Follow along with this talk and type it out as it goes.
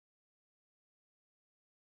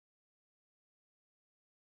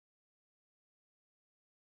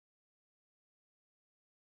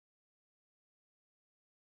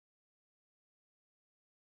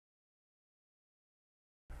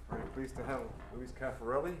pleased to have Luis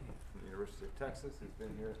Caffarelli from the University of Texas. He's been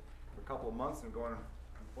here for a couple of months and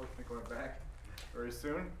unfortunately going back very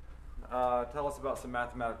soon. Tell us about some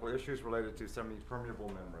mathematical issues related to semipermeable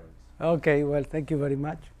membranes. Okay, well, thank you very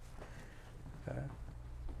much.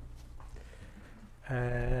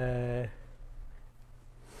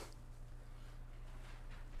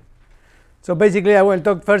 So basically, I will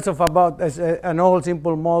talk first of about an old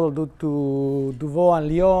simple model due to Duvaux and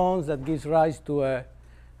Lyons that gives rise to a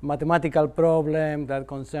mathematical problem that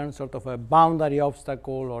concerns sort of a boundary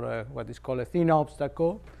obstacle or what is called a thin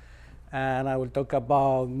obstacle. And I will talk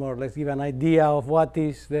about more or less give an idea of what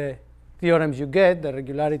is the theorems you get, the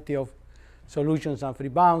regularity of solutions and free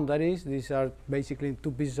boundaries. These are basically two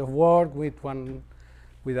pieces of work, with one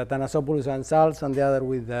with Athanasopoulos and Sals, and the other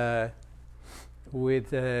with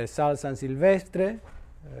Sals and Silvestre,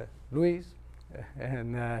 Luis,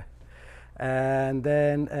 and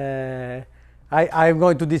then I'm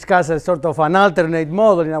going to discuss a sort of an alternate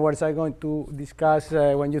model. In other words, I'm going to discuss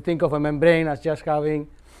when you think of a membrane as just having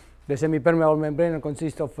the semipermeable membrane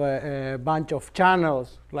consists of a bunch of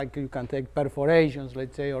channels, like you can take perforations,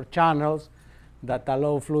 let's say, or channels that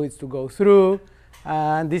allow fluids to go through,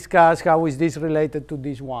 and discuss how is this related to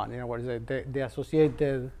this one. In other words, the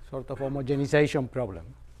associated sort of homogenization problem.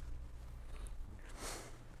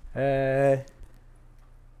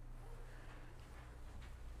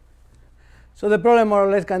 So the problem more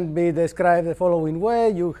or less can be described the following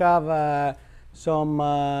way. You have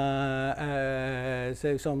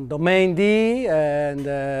say some domain D, and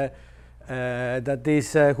that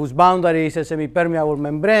is whose boundary is a semipermeable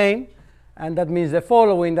membrane. And that means the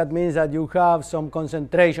following. That means that you have some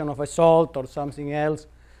concentration of a salt or something else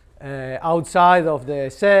outside of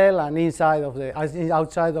the cell and inside of the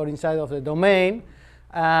outside or inside of the domain.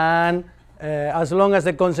 And as long as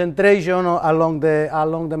the concentration along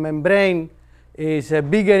the membrane is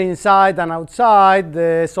bigger inside than outside,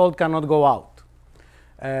 the salt cannot go out.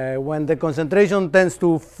 When the concentration tends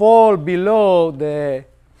to fall below the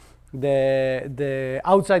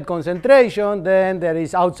outside concentration, then there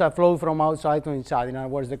is outside flow from outside to inside. In other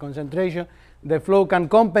words, the flow can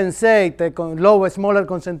compensate a smaller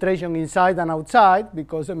concentration inside than outside,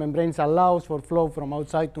 because the membrane allows for flow from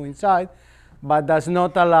outside to inside, but does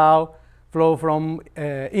not allow flow from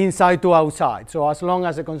inside to outside. So as long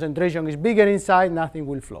as the concentration is bigger inside, nothing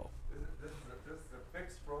will flow. This is a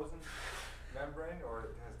fixed frozen membrane, or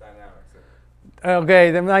it has dynamics in it?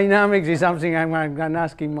 Okay, the dynamics is something I'm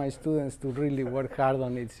asking my students to really work hard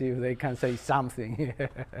on it, see if they can say something.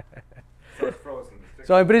 So it's frozen.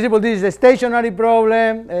 So in principle, this is a stationary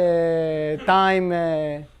problem, time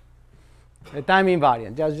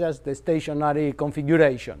invariant, just the stationary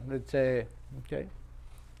configuration, let's say, okay.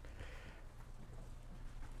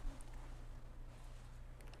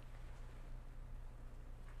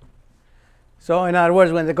 So in other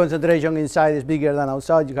words, when the concentration inside is bigger than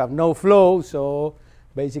outside, you have no flow. So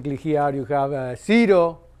basically here you have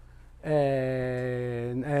zero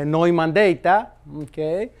Neumann data,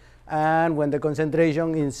 okay? And when the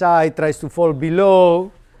concentration inside tries to fall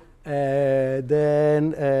below,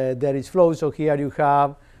 then there is flow. So here you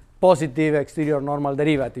have positive exterior normal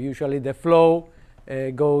derivative. Usually the flow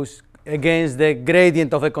goes against the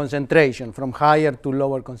gradient of a concentration from higher to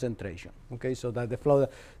lower concentration. Okay, so that the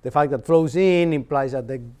fact that flows in implies that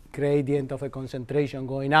the gradient of a concentration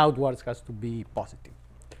going outwards has to be positive.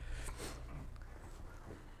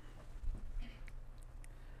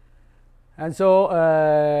 And so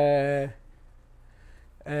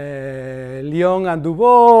Lyon and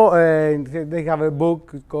Duvaux, they have a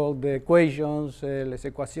book called The Equations, Les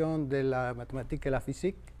Équations de la Mathématique et la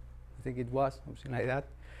Physique, I think it was, something like that.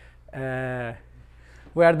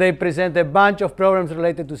 Where they present a bunch of problems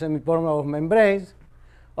related to semipermeable membranes,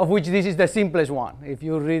 of which this is the simplest one. If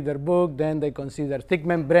you read their book, then they consider thick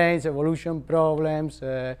membranes, evolution problems,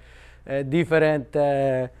 different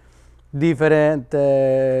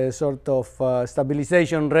sort of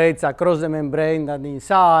stabilization rates across the membrane and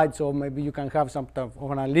inside. So maybe you can have some type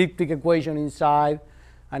of an elliptic equation inside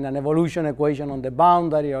and an evolution equation on the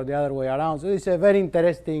boundary, or the other way around. So it's a very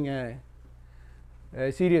interesting a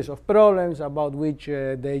series of problems about which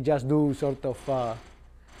they just do sort of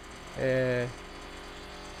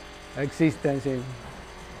existence in.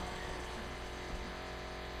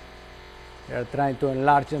 They are trying to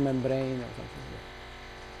enlarge the membrane or something like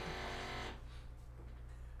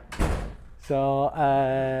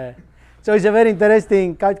that. So it's a very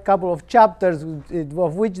interesting couple of chapters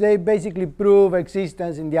of which they basically prove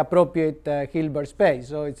existence in the appropriate Hilbert space.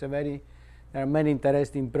 So it's a very there are many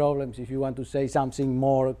interesting problems if you want to say something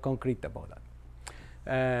more concrete about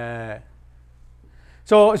that.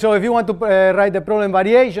 So if you want to write the problem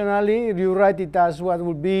variationally, you write it as what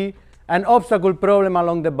would be an obstacle problem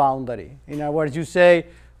along the boundary. In other words, you say,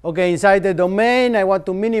 okay, inside the domain, I want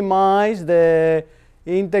to minimize the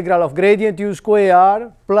integral of gradient u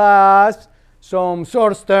squared plus some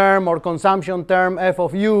source term or consumption term f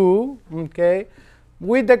of u, okay,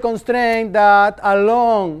 with the constraint that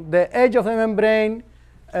along the edge of the membrane,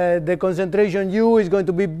 the concentration u is going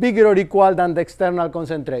to be bigger or equal than the external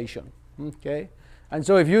concentration, okay? And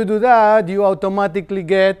so if you do that, you automatically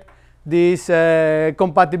get this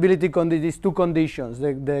compatibility, these two conditions.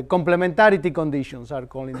 The complementarity conditions are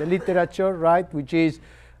called in the literature, right? Which is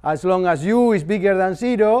as long as u is bigger than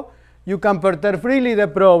 0, you can perturb freely the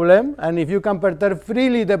problem. And if you can perturb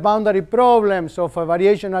freely the boundary problems of a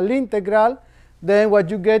variational integral, then what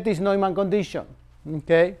you get is Neumann condition,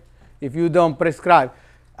 okay? If you don't prescribe.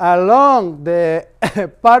 Along the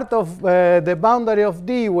part of the boundary of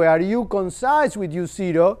D where u coincides with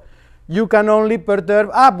u0, you can only perturb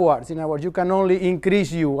upwards. In other words, you can only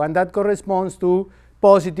increase u, and that corresponds to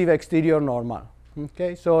positive exterior normal.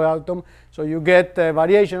 Okay, so you get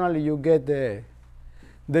variationally, you get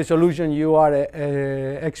the solution you are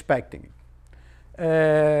expecting.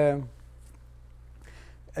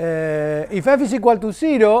 If f is equal to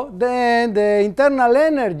 0, then the internal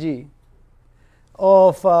energy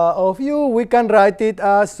of u, we can write it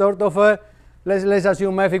as sort of a, let's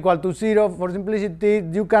assume f equal to 0 for simplicity.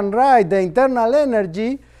 You can write the internal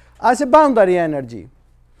energy as a boundary energy,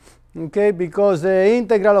 okay, because the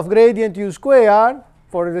integral of gradient u squared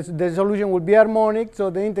for the solution would be harmonic,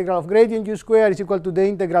 so the integral of gradient u squared is equal to the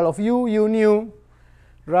integral of u nu,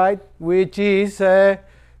 right, which is the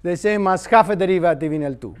same as half a derivative in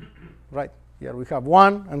L2, right? Here we have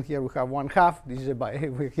 1, and here we have 1/2. This is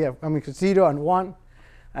we have 0 and 1.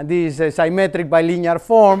 And this is a symmetric bilinear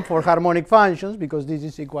form for harmonic functions because this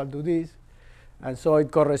is equal to this. And so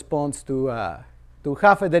it corresponds to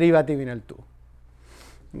half a derivative in L2.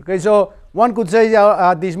 Okay, so one could say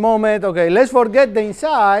at this moment, okay, let's forget the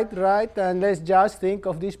inside, right? And let's just think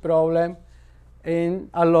of this problem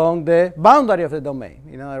along the boundary of the domain.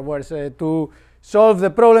 In other words, to solve the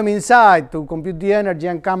problem inside, to compute the energy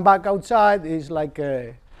and come back outside is like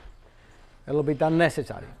a little bit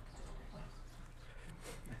unnecessary.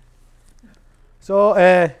 So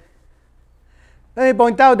let me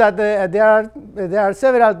point out that there are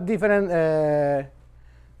several different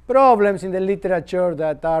problems in the literature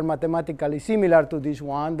that are mathematically similar to this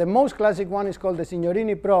one. The most classic one is called the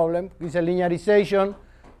Signorini problem. It's a linearization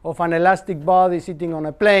of an elastic body sitting on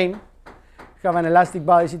a plane. You have an elastic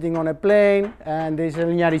body sitting on a plane, and there's a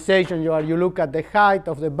linearization. You look at the height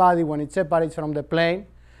of the body when it separates from the plane.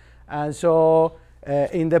 And so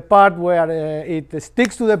in the part where it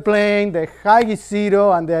sticks to the plane, the height is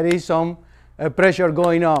 0, and there is some pressure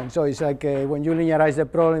going on. So it's like when you linearize the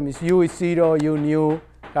problem, it's u is 0, u nu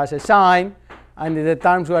has a sign, and in the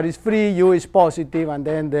terms where it's free, u is positive, and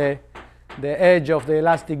then the edge of the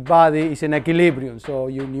elastic body is in equilibrium, so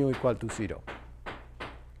u nu equal to 0.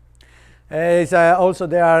 Also,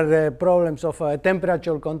 there are problems of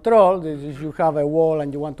temperature control. This is you have a wall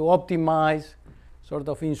and you want to optimize sort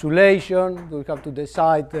of insulation. You have to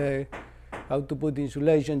decide how to put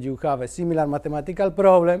insulation. You have a similar mathematical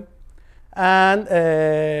problem. And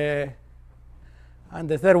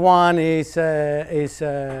the third one is an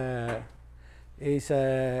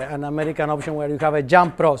American option where you have a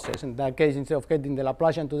jump process. In that case, instead of getting the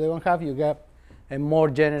Laplacian to the 1/2, you get a more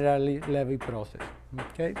generally Levy process.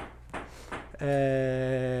 Okay.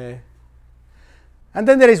 And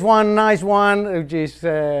then there is one nice one, which is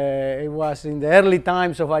it was in the early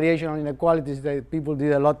times of variational inequalities that people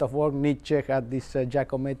did a lot of work. Nietzsche had this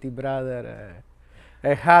Giacometti brother,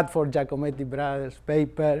 a hat for Giacometti brothers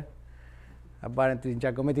paper. Apparently,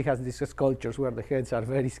 Giacometti has these sculptures where the heads are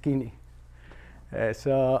very skinny.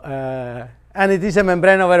 And it is a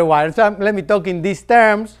membrane over a wire. So let me talk in these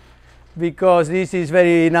terms because this is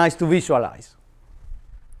very nice to visualize.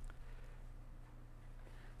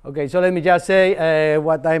 Okay, so let me just say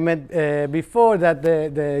what I meant before, that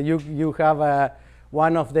you have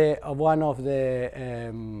one of the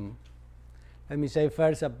let me say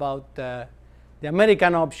first about the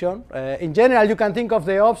American option. In general, you can think of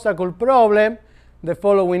the obstacle problem the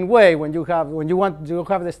following way. When you want to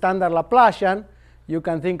have the standard Laplacian, you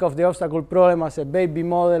can think of the obstacle problem as a baby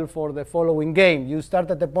model for the following game. You start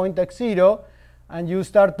at the point x0, and you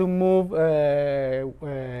start to move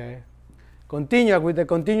continue with the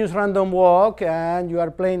continuous random walk, and you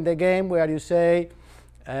are playing the game where you say,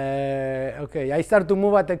 okay, I start to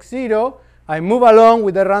move at x0, I move along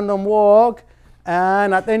with the random walk,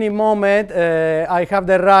 and at any moment I have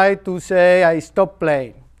the right to say I stop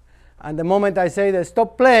playing. And the moment I say the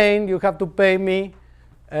stop playing, you have to pay me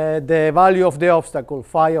the value of the obstacle,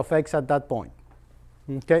 phi of x at that point.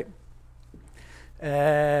 Okay.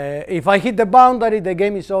 If I hit the boundary, the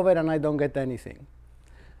game is over and I don't get anything.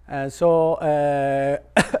 So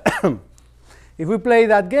if we play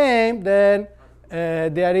that game, then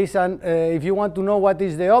there is if you want to know what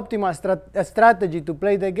is the optimal strategy to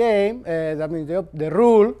play the game, that means the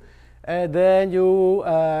rule, then you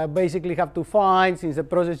basically have to find, since the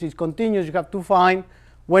process is continuous, you have to find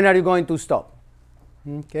when are you going to stop.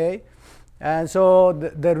 Okay, and so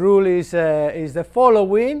the rule is the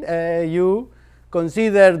following: you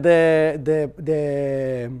consider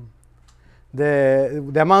the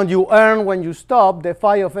amount you earn when you stop, the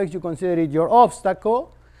phi of x, you consider it your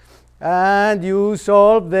obstacle, and you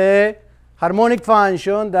solve the harmonic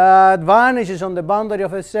function that vanishes on the boundary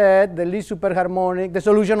of a set, the least superharmonic, the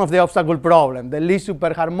solution of the obstacle problem, the least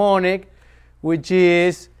superharmonic, which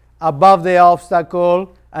is above the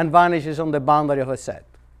obstacle and vanishes on the boundary of a set.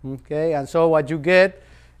 Okay, and so what you get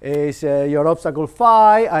is your obstacle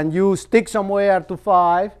phi, and you stick somewhere to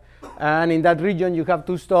 5, and in that region you have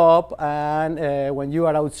to stop, and when you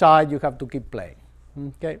are outside you have to keep playing.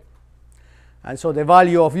 Okay, and so the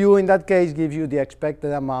value of u in that case gives you the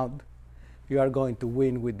expected amount you are going to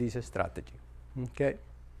win with this strategy. Okay,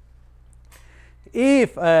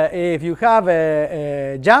 if you have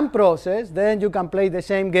a jump process, then you can play the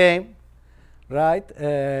same game, right?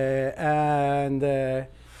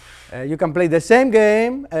 You can play the same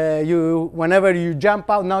game. Whenever you jump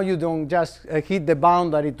out, now you don't just hit the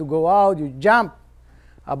boundary to go out. You jump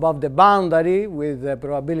above the boundary with the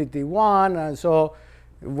probability 1. And so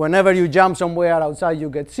whenever you jump somewhere outside, you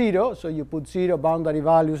get 0. So you put 0 boundary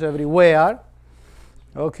values everywhere.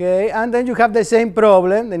 Okay, and then you have the same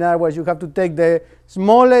problem. In other words, you have to take the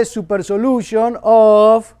smallest super solution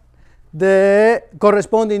of the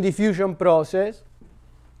corresponding diffusion process.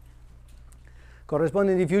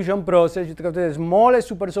 Corresponding diffusion process, you take the smallest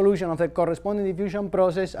super solution of the corresponding diffusion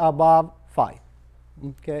process above phi.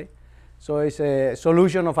 Okay, so it's a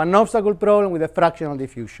solution of an obstacle problem with a fractional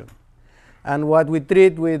diffusion. And what we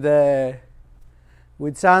treat with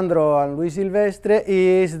Sandro and Luis Silvestre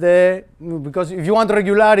is because if you want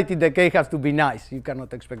regularity, the k has to be nice. You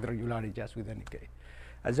cannot expect regularity just with any k.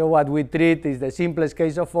 And so what we treat is the simplest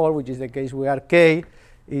case of all, which is the case where k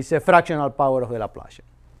is a fractional power of the Laplacian.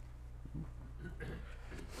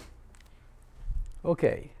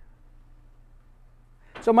 Okay.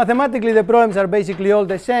 So mathematically, the problems are basically all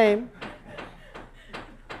the same.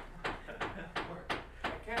 I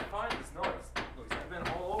can't find this noise. I've been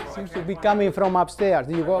all over. Seems to be coming from upstairs.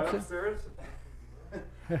 Did you go upstairs?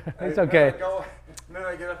 It's okay. Then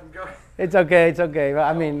I get up and go. It's okay. It's okay.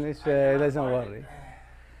 I mean, let's not worry.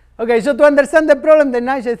 Okay. So to understand the problem, the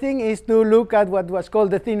nicest thing is to look at what was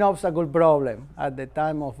called the thin obstacle problem at the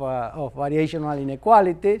time of variational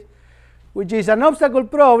inequalities, which is an obstacle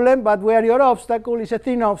problem, but where your obstacle is a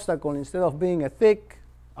thin obstacle instead of being a thick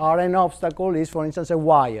Rn obstacle is, for instance, a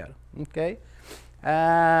wire. Okay,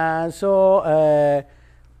 and so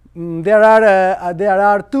there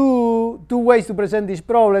are two ways to present these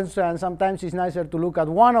problems, and sometimes it's nicer to look at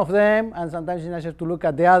one of them, and sometimes it's nicer to look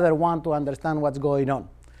at the other one to understand what's going on.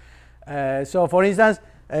 So, for instance,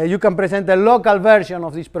 you can present a local version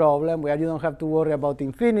of this problem where you don't have to worry about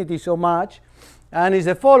infinity so much. And it's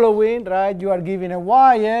the following, right? You are given a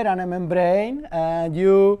wire and a membrane, and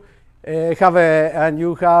you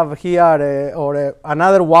have here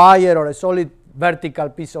another wire or a solid vertical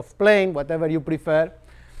piece of plane, whatever you prefer.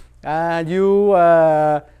 And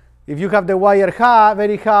if you have the wire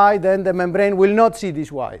very high, then the membrane will not see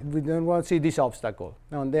this wire. We don't want to see this obstacle,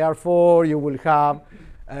 and therefore you will have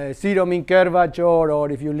zero mean curvature,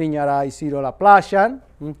 or if you linearize, zero Laplacian.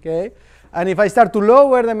 Okay. And if I start to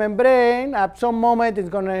lower the membrane, at some moment it's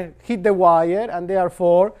going to hit the wire, and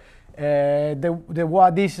therefore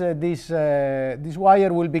this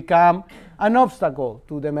wire will become an obstacle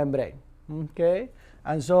to the membrane. Okay,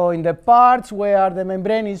 and so in the parts where the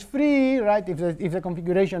membrane is free, right? If the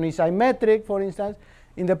configuration is symmetric, for instance,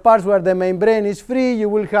 in the parts where the membrane is free, you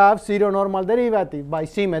will have zero normal derivative by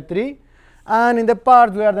symmetry, and in the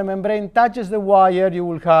part where the membrane touches the wire, you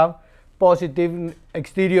will have positive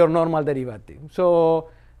exterior normal derivative. So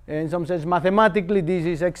in some sense, mathematically, this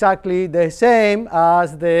is exactly the same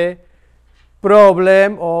as the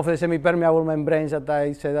problem of the semipermeable membranes that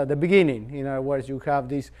I said at the beginning. In other words, you have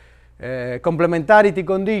these complementarity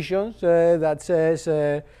conditions that says,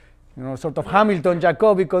 sort of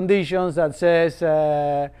Hamilton-Jacobi conditions that says,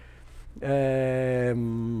 how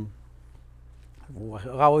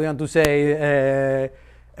do you want to say,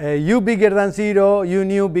 u bigger than 0, u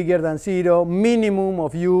nu bigger than 0, minimum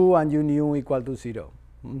of u and u nu equal to 0,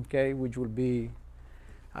 okay, which will be,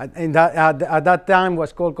 at that time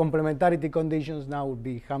was called complementarity conditions, now would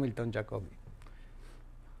be Hamilton-Jacobi.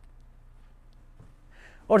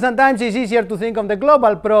 Or sometimes it's easier to think of the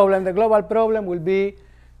global problem. The global problem will be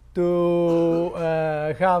to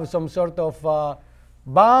have some sort of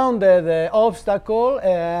bounded obstacle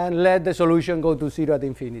and let the solution go to 0 at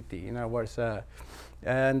infinity. In other words,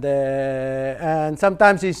 and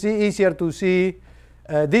sometimes it's easier to see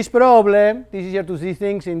this problem. It's easier to see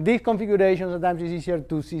things in this configuration. Sometimes it's easier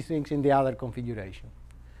to see things in the other configuration.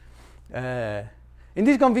 In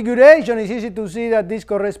this configuration, it's easy to see that this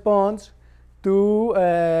corresponds to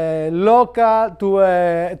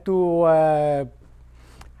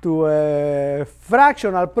a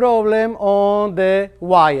fractional problem on the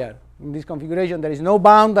wire. In this configuration, there is no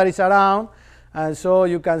boundaries around, and so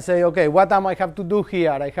you can say, okay, what am I have to do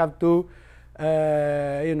here? I have to,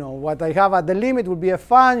 what I have at the limit will be a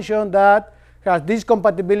function that has these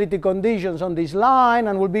compatibility conditions on this line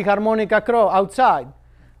and will be harmonic across outside.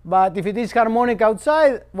 But if it is harmonic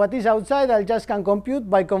outside, what is outside I just can compute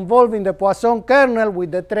by convolving the Poisson kernel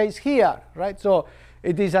with the trace here, right? So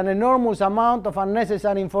it is an enormous amount of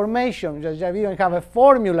unnecessary information. Just I even have a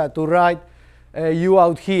formula to write u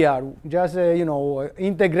out here. Just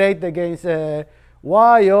integrate against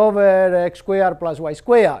y over x squared plus y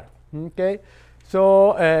squared. Okay,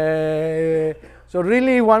 so so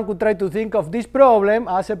really one could try to think of this problem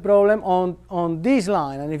as a problem on this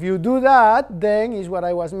line. And if you do that, then is what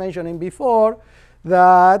I was mentioning before,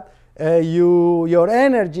 that your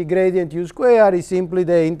energy gradient u squared is simply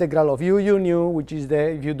the integral of u nu, which is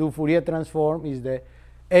the, if you do Fourier transform, is the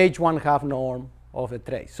h1/2 norm of a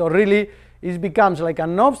trace. So really it becomes like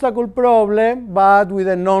an obstacle problem, but with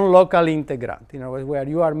a non-local integrand, where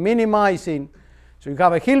you are minimizing. So you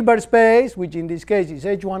have a Hilbert space, which in this case is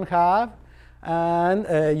h1/2,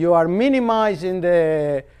 and you are minimizing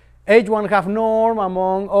the h1/2 norm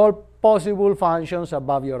among all possible functions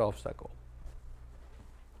above your obstacle.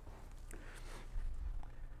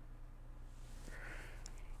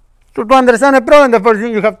 So to understand a problem, the first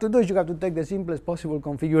thing you have to do is you have to take the simplest possible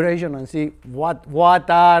configuration and see what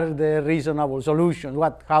are the reasonable solutions,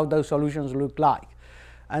 how those solutions look like.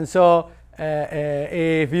 And so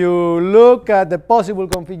if you look at the possible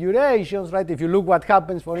configurations, right, if you look what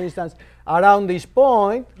happens, for instance, around this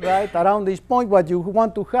point, right, around this point, what you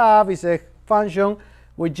want to have is a function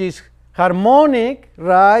which is harmonic,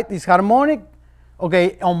 right, is harmonic,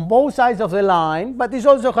 okay, on both sides of the line, but it's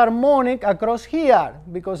also harmonic across here,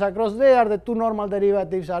 because across there the two normal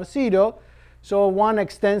derivatives are 0, so one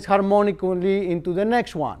extends harmonically into the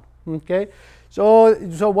next one, okay? So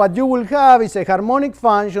what you will have is a harmonic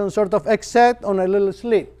function sort of except on a little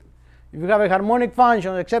slit. If you have a harmonic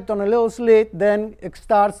function except on a little slit, then it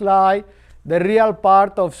starts like the real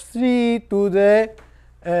part of c to the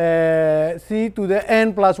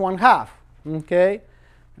n plus 1/2, okay?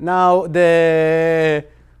 Now the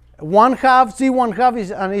 1/2, c1/2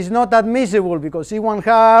 is not admissible because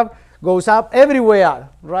c1/2 goes up everywhere,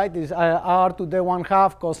 right? It's r to the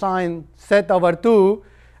 1/2 cosine set over 2,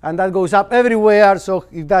 and that goes up everywhere, so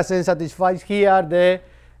it doesn't satisfy here the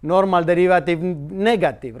normal derivative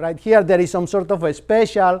negative, right? Here there is some sort of a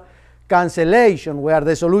special cancellation where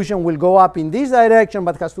the solution will go up in this direction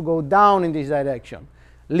but has to go down in this direction.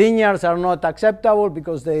 Linears are not acceptable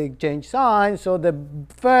because they change sign, so the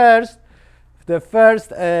first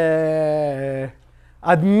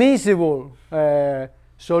admissible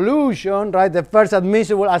solution, right, the first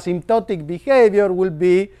admissible asymptotic behavior will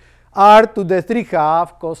be r to the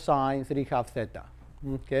 3/2 cosine 3/2 theta,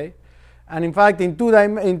 okay? And in fact, in two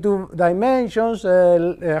dimensions,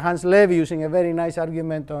 Hans Levy, using a very nice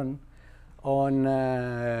argument of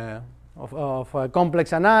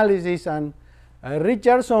complex analysis, and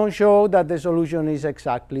Richardson showed that the solution is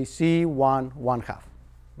exactly c1/1/2,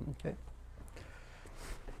 okay?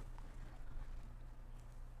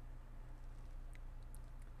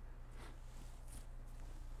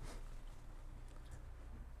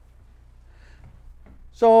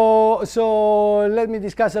 So let me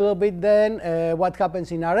discuss a little bit then what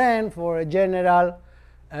happens in Rn for a general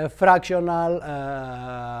fractional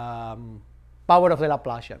power of the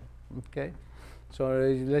Laplacian. Okay, so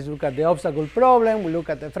let's look at the obstacle problem. We look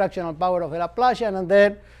at the fractional power of the Laplacian, and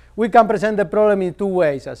then we can present the problem in two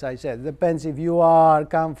ways. As I said, it depends if you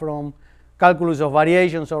come from calculus of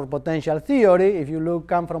variations or potential theory. If you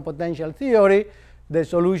come from potential theory, the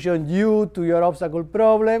solution due to your obstacle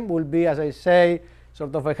problem will be, as I say,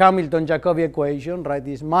 sort of a Hamilton-Jacobi equation, right?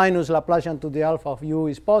 This minus Laplacian to the alpha of u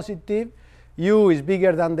is positive, u is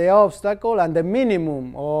bigger than the obstacle, and the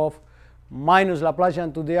minimum of minus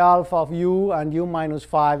Laplacian to the alpha of u and u minus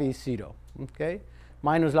 5 is 0. Okay?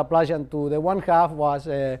 Minus Laplacian to the 1/2 was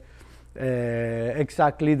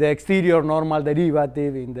exactly the exterior normal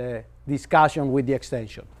derivative in the discussion with the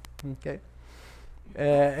extension. Okay?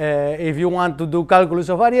 If you want to do calculus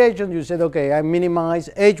of variation, you said, okay, I minimize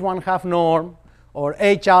h1/2 norm or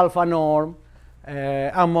h alpha norm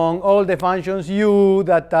among all the functions u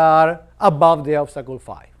that are above the obstacle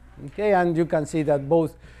phi. Okay, and you can see that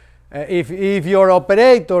both, if your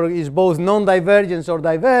operator is both non-divergence or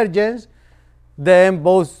divergence, then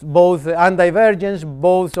both and divergence,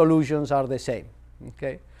 both solutions are the same.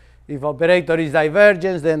 Okay, if operator is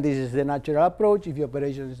divergence, then this is the natural approach. If the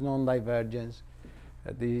operation is non-divergence,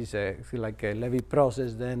 this is like a Levy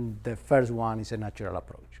process, then the first one is a natural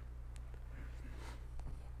approach.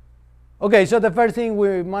 Okay, so the first thing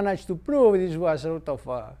we managed to prove, this was sort of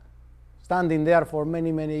standing there for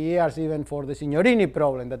many, many years, even for the Signorini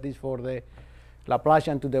problem, that is for the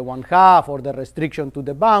Laplacian to the 1/2 or the restriction to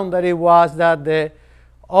the boundary, was that the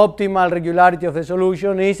optimal regularity of the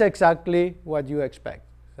solution is exactly what you expect,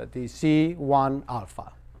 that is C1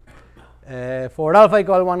 alpha. For alpha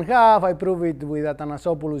equal 1/2, I prove it with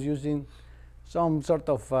Athanasopoulos using some sort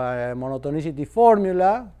of monotonicity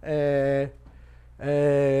formula.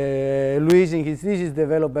 Luis, in his thesis,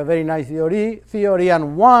 developed a very nice theory,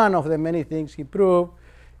 and one of the many things he proved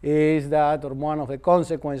is that, or one of the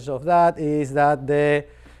consequences of that, is that the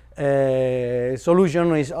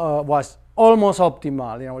solution was almost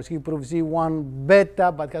optimal. In other words, he proved C1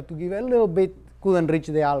 beta, but had to give a little bit, couldn't reach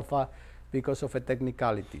the alpha because of a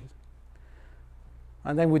technicality.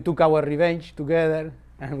 And then we took our revenge together,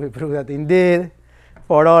 and we proved that indeed,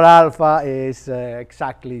 for all alpha is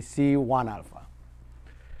exactly C1 alpha.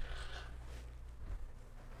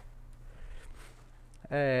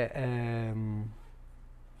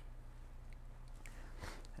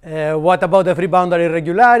 What about the free boundary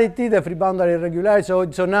regularity? The free boundary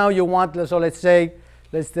regularity, so now you want, so let's say,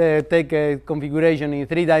 let's take a configuration in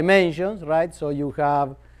 3 dimensions, right? So you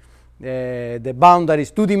have the boundary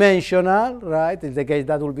is 2-dimensional, right? In the case,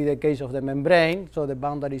 that will be the case of the membrane. So the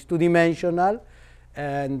boundary is 2-dimensional,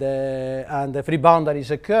 and the free boundary is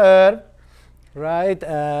a curve, right?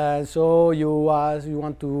 So you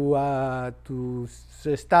want to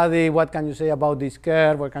study what can you say about this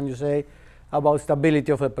curve, what can you say about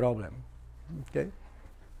stability of a problem. Okay.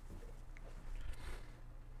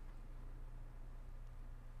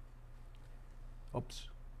 Oops.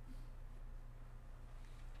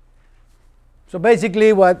 So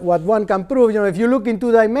basically what one can prove, if you look in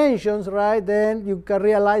 2 dimensions, right, then you can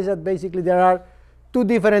realize that basically there are 2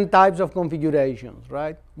 different types of configurations,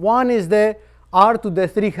 right? One is the r to the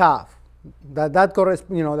 3/2. That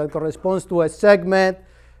corresponds to a segment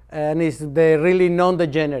and is the really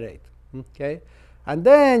non-degenerate. Okay, and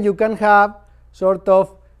then you can have sort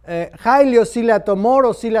of highly oscillatory, more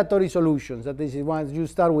oscillatory solutions. That is, once you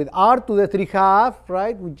start with r to the 3/2,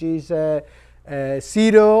 right, which is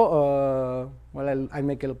 0. Well, I'll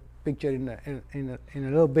make a picture in a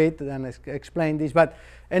little bit and explain this. But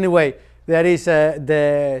anyway, there is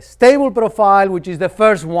the stable profile, which is the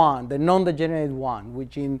first one, the non-degenerate one,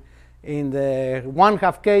 which in the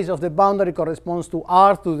 1/2 case of the boundary corresponds to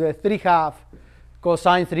r to the 3/2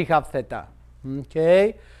 cosine 3/2 theta.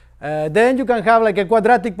 Okay, then you can have like a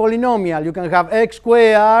quadratic polynomial. You can have x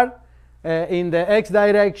squared in the x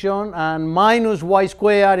direction and minus y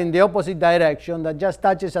squared in the opposite direction that just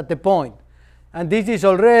touches at the point. And this is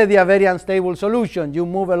already a very unstable solution. You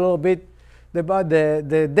move a little bit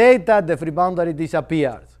the data, the free boundary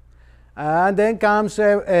disappears. And then comes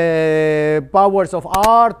powers of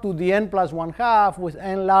r to the n plus 1/2 with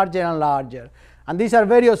n larger and larger. And these are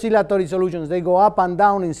very oscillatory solutions. They go up and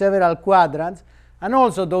down in several quadrants. And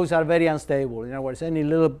also those are very unstable. In other words, any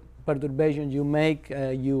little perturbation you make,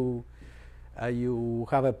 you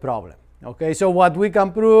have a problem. Okay, so what we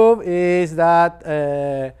can prove is that,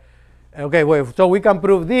 so we can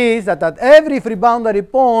prove this, that at every free boundary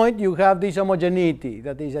point you have this homogeneity.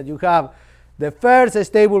 That is, that you have the first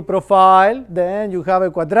stable profile, then you have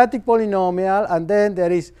a quadratic polynomial, and then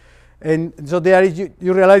there is, and so there is,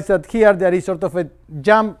 you realize that here there is sort of a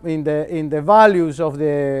jump in the values of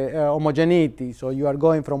the homogeneity. So you are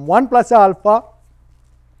going from 1 plus alpha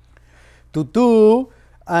to 2,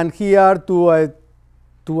 and here to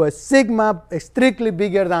a sigma strictly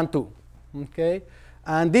bigger than 2. Okay,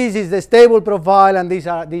 and this is the stable profile, and these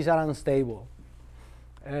are unstable.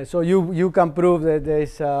 So you can prove that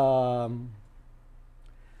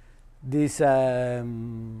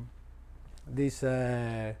this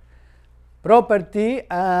property,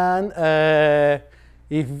 and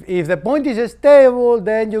If the point is stable,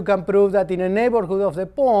 then you can prove that in a neighborhood of the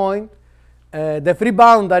point, the free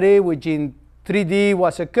boundary, which in 3D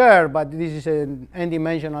was a curve, but this is an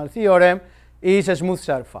n-dimensional theorem, is a smooth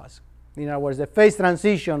surface. In other words, the phase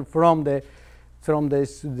transition from the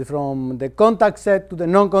contact set to the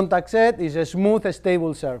non-contact set is a smooth,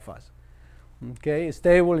 stable surface. Okay,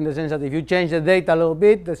 stable in the sense that if you change the data a little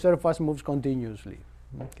bit, the surface moves continuously.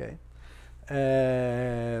 Okay,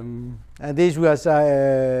 and this was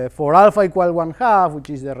for alpha equal 1/2, which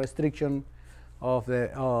is the restriction of the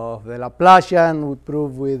Laplacian, we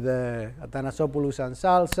prove with Athanasopoulos and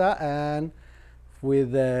Salsa, and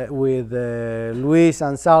with Luis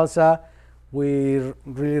and Salsa, we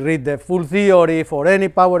really read the full theory for any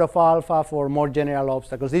power of alpha for more general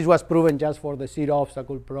obstacles. This was proven just for the zero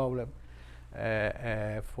obstacle problem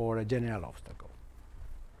for a general obstacle.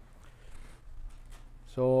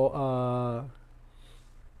 So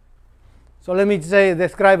let me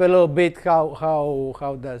describe a little bit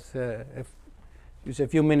how does use a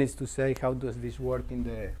few minutes to say how does this work in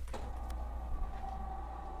the.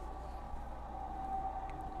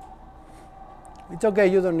 It's okay,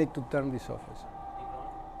 you don't need to turn this off.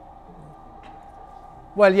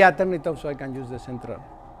 Well, yeah, turn it off so I can use the central.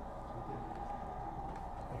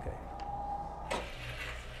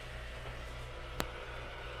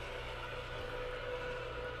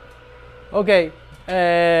 Okay.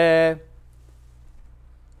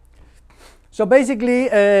 So basically,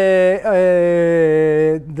 I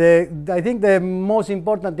think the most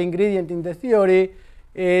important ingredient in the theory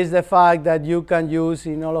is the fact that you can use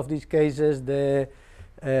in all of these cases the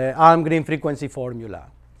Almgren frequency formula.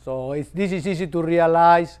 So this is easy to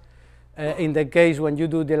realize in the case when you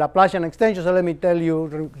do the Laplacian extension. So let me tell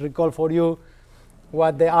you, recall for you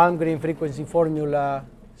what the Almgren frequency formula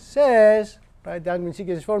says. Right, the Almgren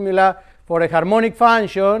frequency formula for a harmonic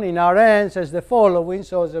function in Rn says the following.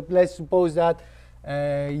 So let's suppose that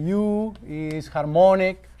U is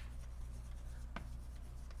harmonic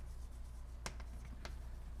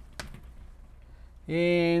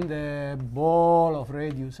in the ball of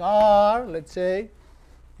radius r, let's say,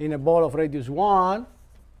 in a ball of radius 1,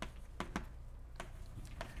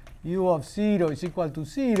 U of 0 is equal to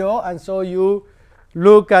 0, and so you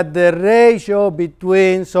look at the ratio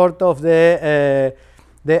between sort of the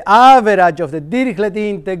average of the Dirichlet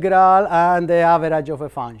integral and the average of a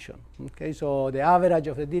function. Okay, so the average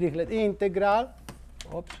of the Dirichlet integral,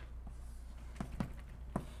 oops,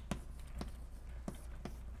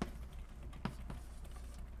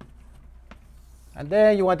 and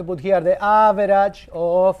then you want to put here the average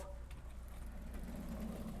of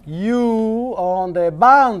U on the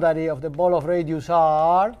boundary of the ball of radius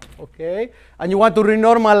r, okay? And you want to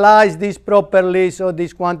renormalize this properly so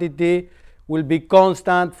this quantity will be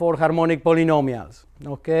constant for harmonic polynomials,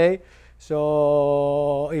 okay?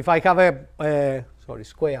 So if I have a,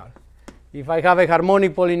 square. If I have a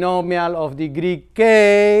harmonic polynomial of degree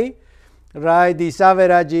k, right, this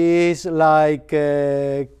average is like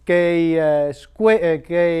k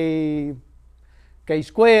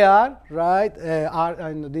squared, right? R,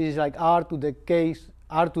 and this is like r to the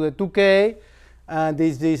 2k, and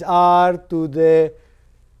this is r to the,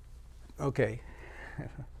 okay,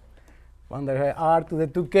 r to the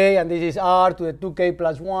 2k, and this is r to the 2k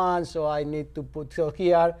plus 1, so I need to put, so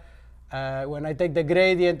here, when I take the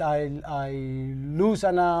gradient, I lose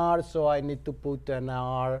an r, so I need to put an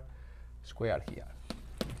r squared here,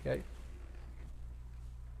 okay?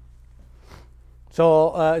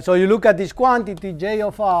 So you look at this quantity, J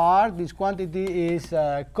of r, this quantity is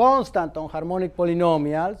constant on harmonic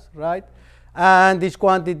polynomials, right? And this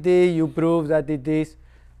quantity, you prove that it is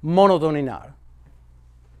monotone in R.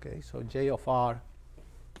 Okay, so J of r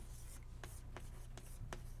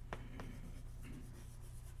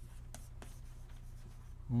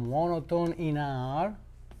monotone in R,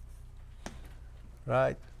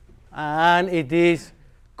 right? And it is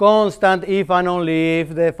constant if and only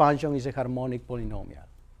if the function is a harmonic polynomial.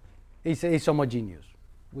 It's homogeneous,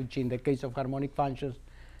 which in the case of harmonic functions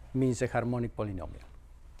means a harmonic polynomial.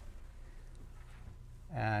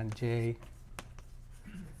 And J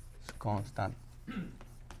is constant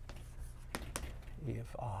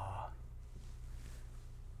if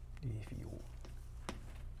U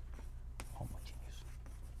homogeneous.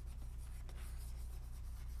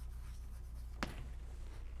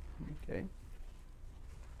 Okay.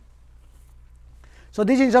 So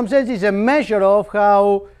this, in some sense, is a measure of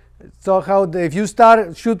how. So if you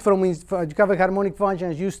shoot from, you have a harmonic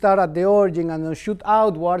function, you start at the origin and then shoot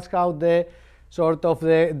outwards, how the sort of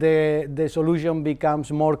the solution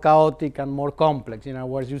becomes more chaotic and more complex. In other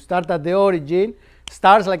words, you start at the origin,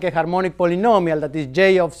 stars like a harmonic polynomial, that is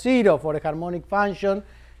j of 0 for a harmonic function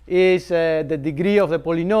is the degree of the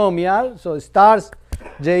polynomial. So stars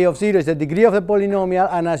j of 0 is the degree of the polynomial,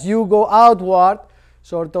 and as you go outward,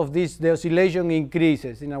 sort of the oscillation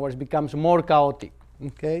increases. In other words, becomes more chaotic.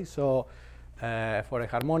 Okay, so for a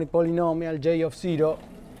harmonic polynomial, j of 0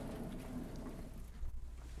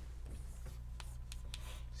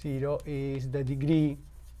 is the degree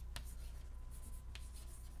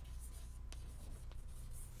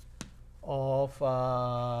of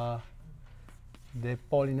the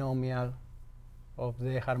polynomial of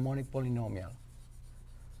the harmonic polynomial.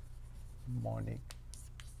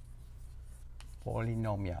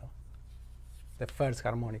 The first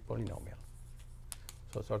harmonic polynomial.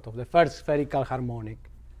 So sort of the first spherical harmonic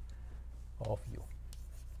of U.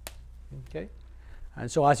 Okay,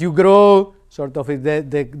 and so as you grow, sort of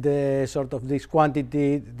the sort of this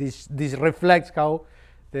quantity, this reflects how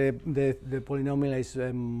the polynomial is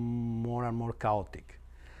more and more chaotic.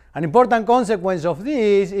 An important consequence of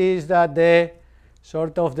this is that the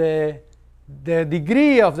sort of the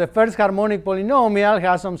degree of the first harmonic polynomial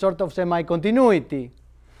has some sort of semi-continuity.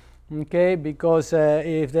 Okay, because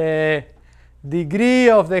if the degree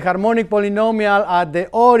of the harmonic polynomial at the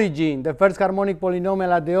origin, the first harmonic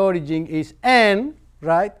polynomial at the origin is n,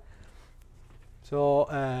 right? So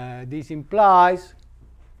this implies,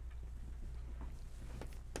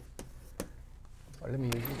 let me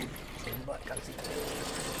use it.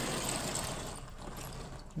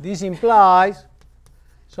 This implies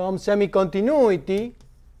some semi-continuity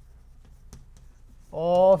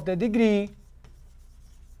of the degree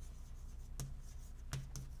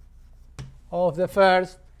of the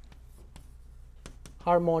first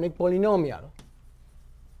harmonic polynomial.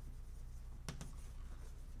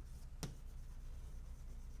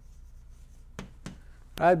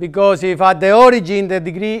 Right? Because if at the origin the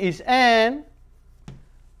degree is n,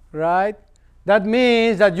 right, that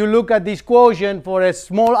means that you look at this quotient for a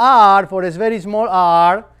small r, for a very small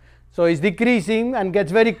r, so it's decreasing and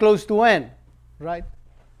gets very close to n, right?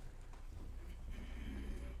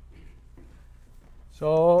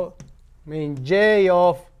 So, I mean, j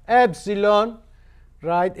of epsilon,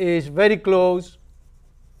 right, is very close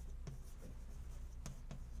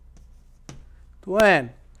to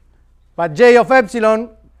n. But j of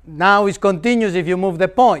epsilon now is continuous if you move the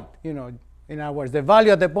point, you know. In other words, the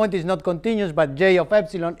value at the point is not continuous, but j of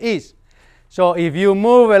epsilon is. So if you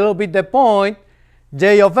move a little bit the point,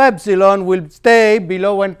 j of epsilon will stay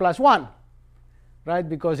below n plus 1, right?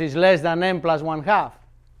 Because it's less than n plus 1/2,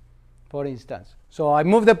 for instance. So I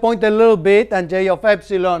move the point a little bit, and j of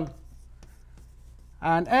epsilon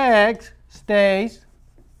and x stays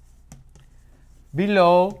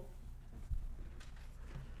below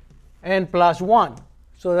n plus 1.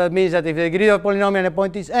 So that means that if the degree of polynomial and a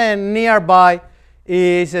point is n, nearby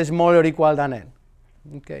is smaller or equal than n.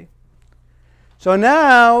 Okay. So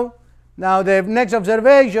now the next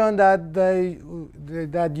observation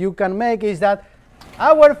that you can make is that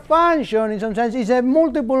our function, in some sense, is a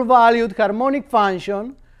multiple-valued harmonic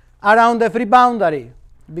function around the free boundary.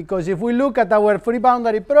 Because if we look at our free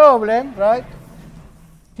boundary problem, right,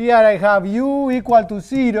 here I have u equal to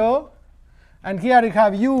 0. And here I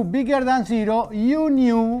have u bigger than 0, u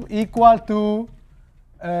nu equal to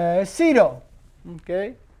 0.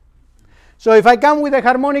 Okay. So if I come with a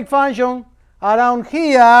harmonic function around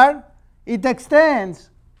here, it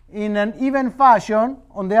extends in an even fashion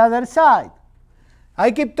on the other side.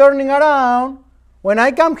 I keep turning around. When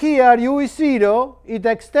I come here, u is 0. It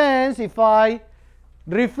extends if I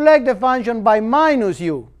reflect the function by minus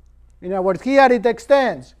u. In other words, here it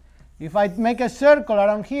extends. If I make a circle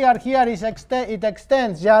around here, it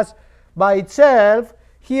extends just by itself.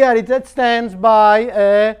 Here it extends by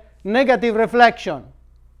a negative reflection.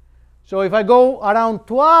 So if I go around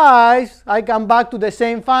twice, I come back to the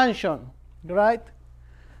same function, right?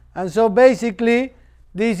 And so basically,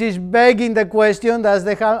 this is begging the question, does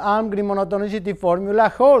the Almgren monotonicity formula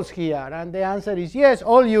holds here? And the answer is yes.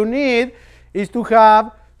 All you need is to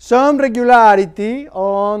have some regularity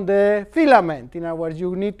on the filament. In other words,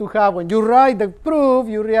 you need to have, when you write the proof,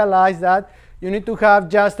 you realize that you need to have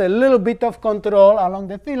just a little bit of control along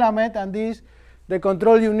the filament, and the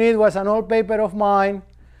control you need was an old paper of mine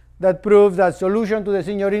that proves that solution to the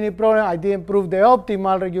Signorini problem. I didn't prove the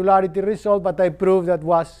optimal regularity result, but I proved that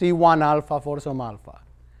was C1 alpha for some alpha.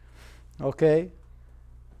 Okay?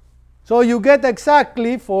 So you get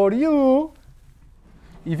exactly for u,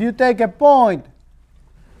 if you take a point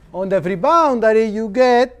on the free boundary, you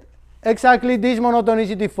get exactly this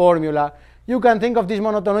monotonicity formula. You can think of this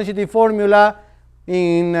monotonicity formula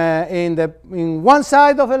in one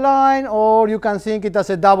side of a line, or you can think it as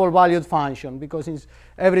a double-valued function, because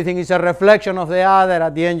everything is a reflection of the other.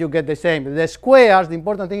 At the end, you get the same. The squares, the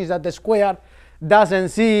important thing is that the square doesn't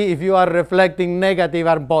see if you are reflecting negative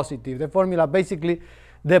or positive. The formula basically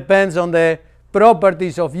depends on the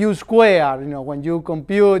properties of u squared. When you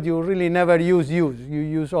compute, you really never use u's. You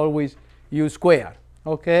use always u squared.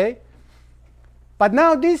 Okay? But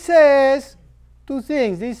now this says two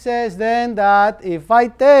things. This says then that if I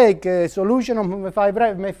take a solution of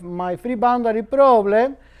my free boundary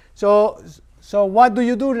problem, so what do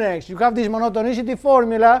you do next? You have this monotonicity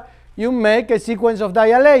formula. You make a sequence of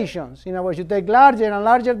dilations. In other words, you take larger and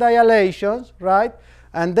larger dilations, right?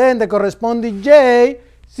 And then the corresponding j,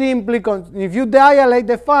 simply, if you dilate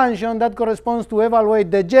the function, that corresponds to evaluate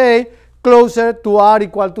the j closer to r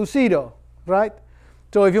equal to 0, right?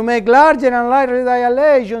 So if you make larger and larger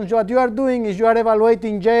dilations, what you are doing is you are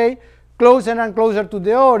evaluating j closer and closer to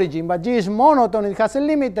the origin. But j is monotone, it has a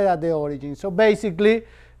limit at the origin. So basically,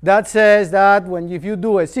 that says that if you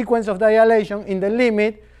do a sequence of dilation in the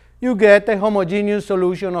limit, you get a homogeneous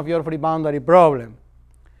solution of your free boundary problem.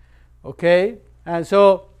 Okay? And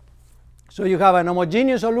so you have an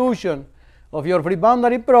homogeneous solution of your free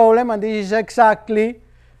boundary problem, and this is exactly,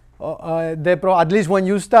 at least when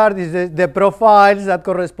you start, is the profiles that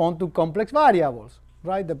correspond to complex variables,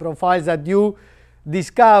 right? The profiles that you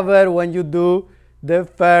discover when you do the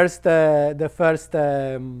first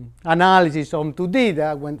analysis on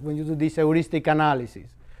 2D, when you do this heuristic analysis.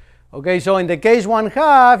 Okay, so in the case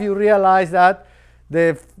 1/2, you realize that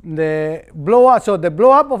the blow-up, so the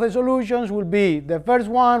blow-up of the solutions will be, the first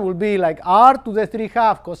one will be like r to the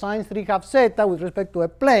 3/2 cosine 3/2 zeta with respect to a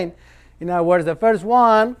plane. In other words, the first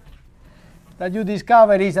one that you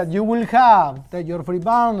discover is that you will have that your free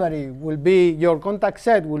boundary will be, your contact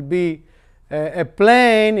set will be a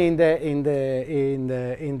plane in the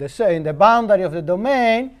boundary of the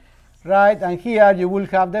domain, right? And here you will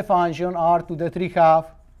have the function r to the 3/2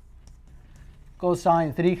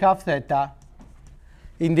 cosine 3/2 theta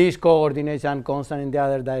in these coordinates and constant in the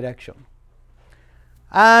other direction.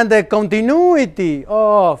 And the continuity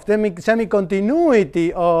of the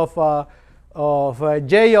semi-continuity of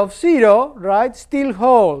j of 0, right, still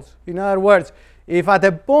holds. In other words, if at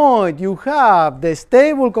a point you have the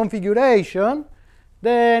stable configuration,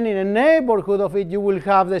 then in a neighborhood of it you will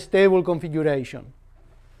have the stable configuration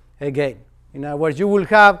again. In other words, you will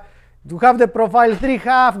have, to have the profile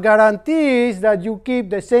 3/2 guarantees that you keep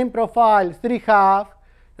the same profile 3/2,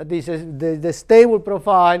 that is the stable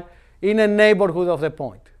profile, in a neighborhood of the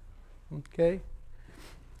point. Okay.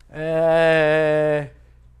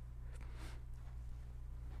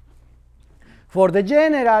 For the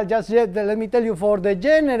general, let me tell you, for the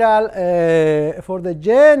general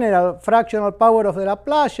fractional power of the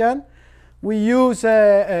Laplacian, we use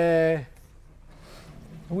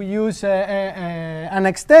an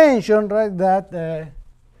extension, right, that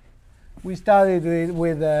we studied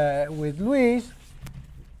with Luis,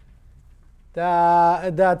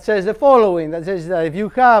 that says the following. That says that if you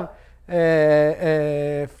have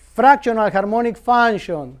a fractional harmonic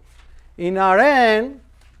function in Rn,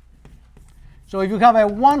 so if you have a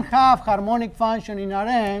 1/2 harmonic function in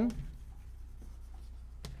Rn,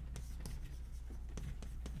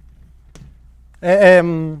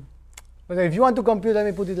 if you want to compute, let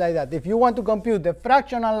me put it like that. If you want to compute the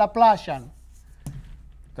fractional Laplacian,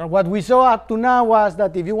 so what we saw up to now was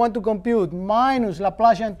that if you want to compute minus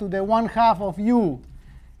Laplacian to the 1/2 of u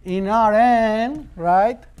in Rn,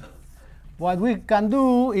 right, what we can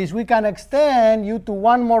do is we can extend u to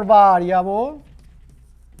one more variable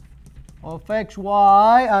of x,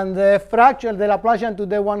 y, and the fraction, the Laplacian to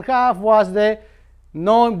the 1/2 was the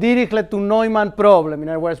Dirichlet to Neumann problem. In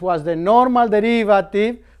other words, was the normal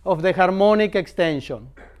derivative of the harmonic extension.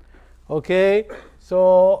 Okay,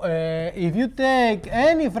 so if you take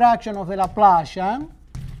any fraction of the Laplacian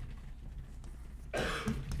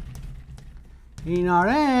in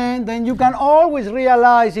Rn, then you can always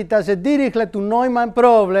realize it as a Dirichlet to Neumann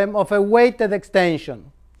problem of a weighted extension.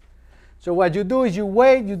 So what you do is you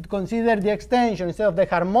consider the extension. Instead of the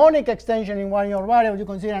harmonic extension in one of your variables, you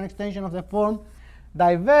consider an extension of the form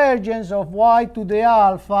divergence of y to the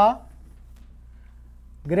alpha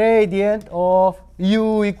gradient of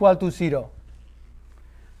u equal to 0.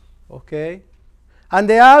 Okay? And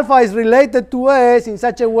the alpha is related to s in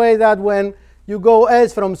such a way that when you go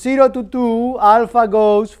s from 0 to 2, alpha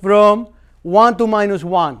goes from 1 to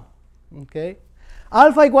 -1. Okay?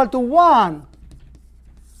 Alpha equal to 1.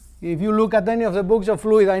 If you look at any of the books of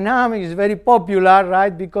fluid dynamics, it's very popular,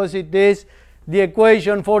 right? Because it is the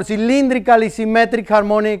equation for cylindrically symmetric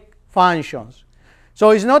harmonic functions.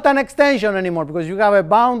 So it's not an extension anymore because you have a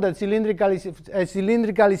bounded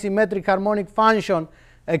cylindrically symmetric harmonic function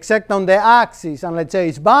except on the axis, and let's say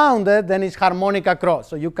it's bounded, then it's harmonic across,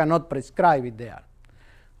 so you cannot prescribe it there.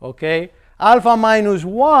 Okay? Alpha minus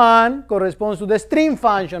 1 corresponds to the stream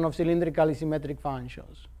function of cylindrically symmetric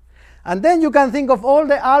functions. And then you can think of all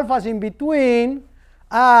the alphas in between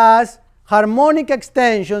as harmonic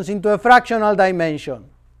extensions into a fractional dimension.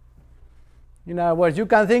 In other words, you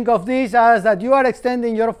can think of this as that you are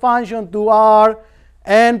extending your function to R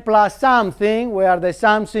n plus something, where the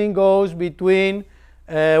something goes between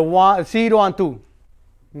 0 and 2.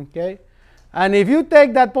 Okay? And if you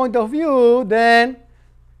take that point of view, then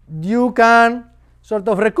you can sort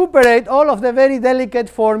of recuperate all of the very delicate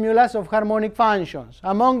formulas of harmonic functions.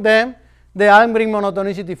 Among them, the Almgren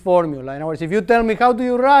monotonicity formula. In other words, if you tell me how do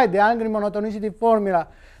you write the Almgren monotonicity formula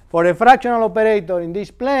for a fractional operator in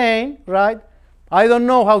this plane, right? I don't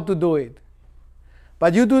know how to do it.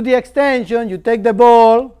 But you do the extension, you take the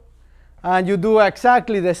ball, and you do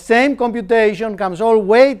exactly the same computation, comes all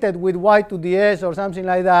weighted with y to the s or something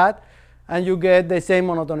like that, and you get the same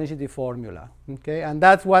monotonicity formula. Okay? And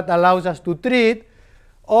that's what allows us to treat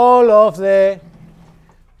all of the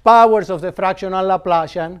powers of the fractional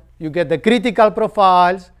Laplacian. You get the critical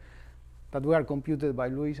profiles that were computed by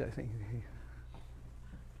Luis, I think.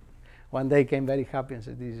 One day came very happy and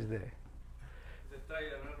said, this is the... The trial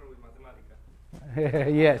and error with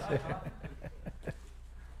Mathematica. Yes.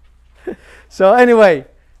 So anyway,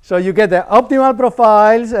 so you get the optimal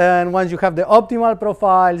profiles, and once you have the optimal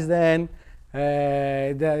profiles, then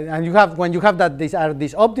when you have that, these are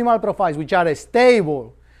these optimal profiles which are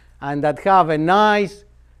stable and that have a nice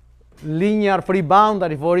linear free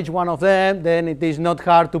boundary for each one of them, then it is not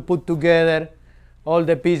hard to put together all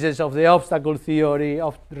the pieces of the obstacle theory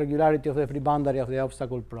of regularity of the free boundary of the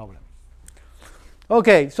obstacle problem.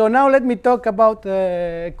 Okay, so now let me talk about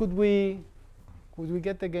could we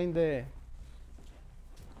get again the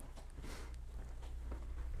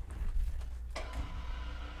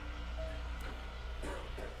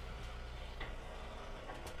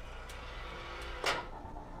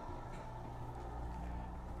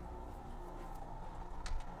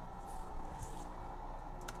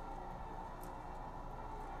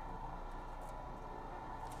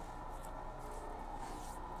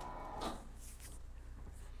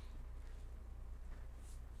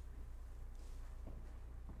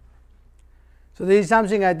So this is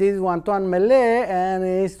something I did with Antoine Mellet, and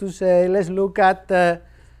is to say, let's look at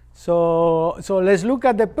so let's look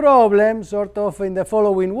at the problem sort of in the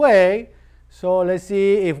following way. So let's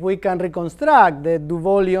see if we can reconstruct the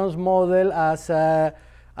Duveau-Lyons model as the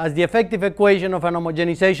effective equation of an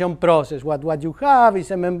homogenization process. What you have is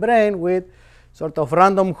a membrane with sort of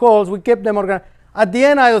random holes. We keep them organized. At the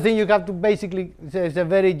end, I don't think you have to basically, it's a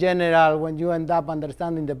very general, when you end up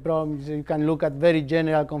understanding the problem, you can look at very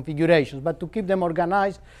general configurations. But to keep them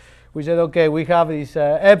organized, we said, okay, we have this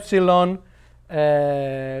epsilon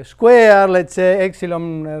square, let's say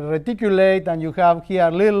epsilon reticulate, and you have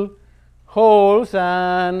here little holes,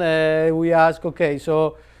 and we ask, okay,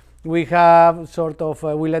 so we have sort of,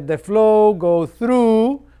 we let the flow go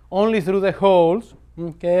through, only through the holes,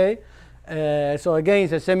 okay? So again,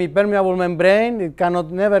 it's a semi-permeable membrane. It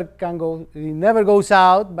never goes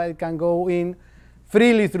out, but it can go in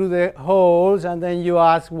freely through the holes. And then you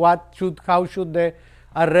ask, how should the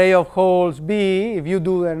array of holes be? If you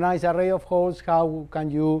do a nice array of holes, how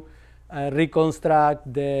can you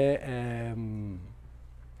reconstruct the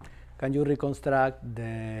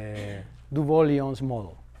Duveau-Lyons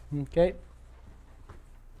model? Okay.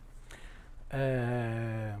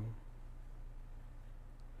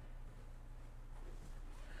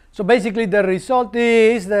 So basically, the result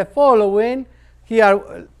is the following. Here,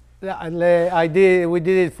 we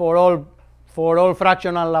did it for all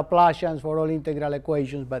fractional Laplacians, for all integral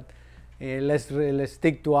equations. But let's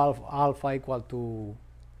stick to alpha equal to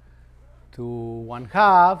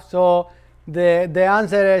 1/2. So the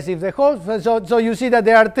answer is if the holes. So you see that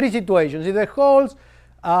there are three situations. If the holes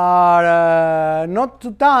are not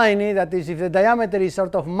too tiny, that is, if the diameter is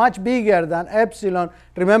sort of much bigger than epsilon.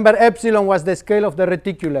 Remember, epsilon was the scale of the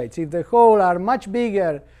reticulates. If the holes are much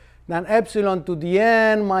bigger than epsilon to the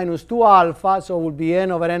n minus 2 alpha, so it will be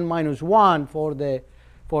n over n minus 1 for the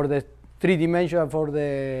 3-dimensional, for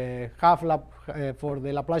the for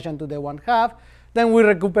the Laplacian to the 1/2, then we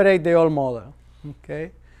recuperate the whole model.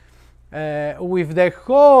 Okay. If the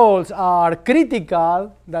holes are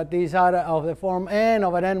critical, that is, are of the form n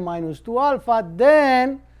over n minus 2 alpha,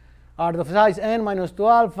 then are of size n minus 2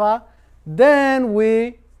 alpha, then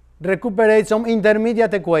we recuperate some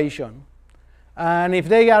intermediate equation. And if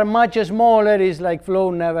they are much smaller, it's like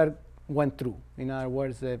flow never went through. In other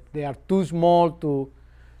words, they are too small to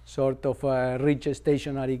sort of reach a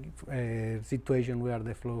stationary situation where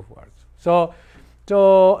the flow works. So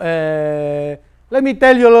let me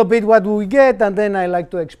tell you a little bit what we get, and then I'd like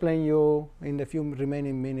to explain you in the few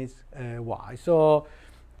remaining minutes why. So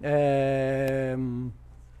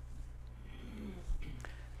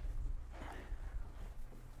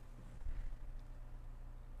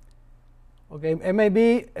okay,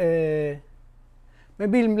 maybe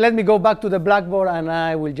let me go back to the blackboard, and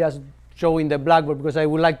I will just show in the blackboard, because I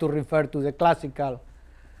would like to refer to the classical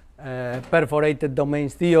perforated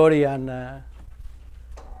domains theory. And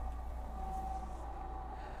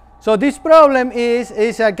so this problem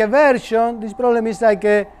is like a version. This problem is like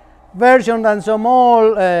a version than some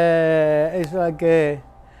all. It's like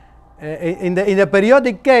in the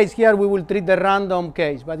periodic case. Here we will treat the random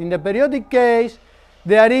case, but in the periodic case,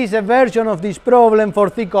 there is a version of this problem for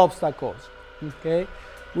thick obstacles, okay,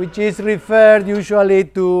 which is referred usually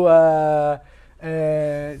to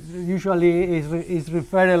is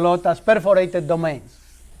referred a lot as perforated domains.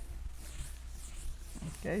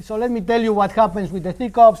 Okay, so let me tell you what happens with the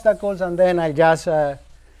thick obstacles, and then I just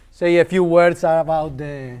say a few words about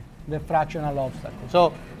the fractional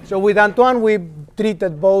obstacle. So with Antoine, we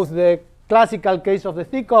treated both the classical case of the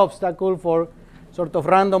thick obstacle for sort of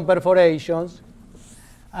random perforations,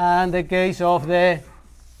 and the case of a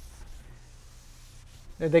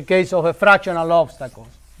fractional obstacles.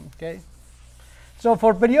 Okay. So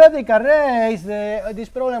for periodic arrays, this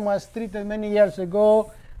problem was treated many years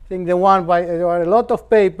ago. I think there are a lot of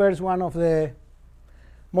papers. One of the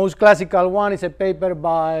most classical one is a paper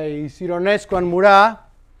by Sironescu and Murat.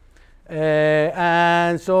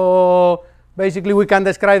 And so basically we can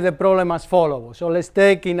describe the problem as follows. So let's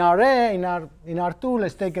take in R2,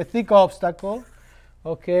 let's take a thick obstacle.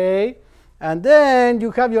 Okay, and then you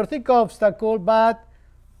have your thick obstacle, but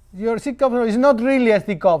your thick obstacle is not really a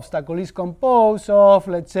thick obstacle. It's composed of,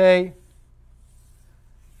 let's say,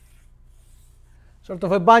 sort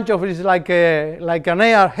of a bunch of, it's like an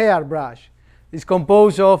hairbrush. It's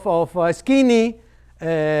composed of skinny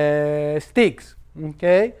sticks.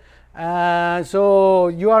 Okay, so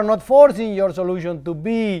you are not forcing your solution to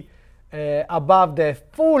be above the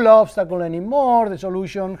full obstacle anymore. The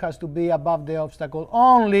solution has to be above the obstacle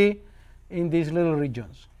only in these little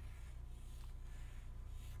regions.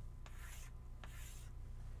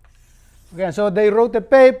 Okay, so they wrote a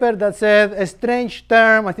paper that said a strange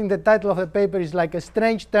term. I think the title of the paper is like a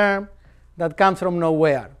strange term that comes from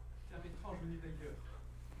nowhere.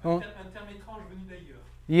 Huh?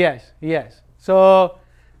 Yes, yes. So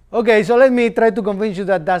okay, so let me try to convince you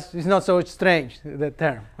that is not so strange, the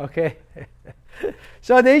term, okay?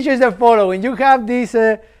 So the issue is the following. You have this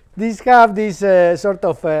sort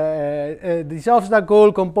of this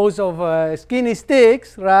obstacle composed of skinny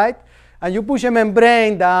sticks, right? And you push a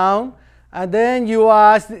membrane down, and then you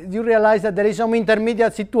realize that there is some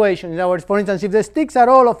intermediate situation. In other words, for instance, if the sticks are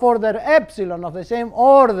all of order epsilon, of the same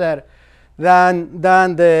order than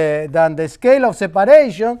the scale of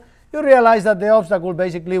separation, you realize that the obstacle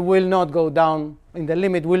basically will not go down, in the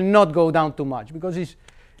limit will not go down too much, because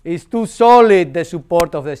it's too solid, the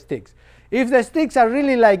support of the sticks. If the sticks are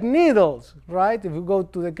really like needles, right, if you go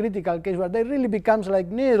to the critical case where they really becomes like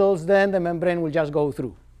needles, then the membrane will just go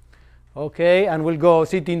through, okay, and will go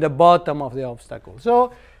sit in the bottom of the obstacle.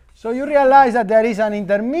 So you realize that there is an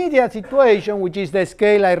intermediate situation, which is the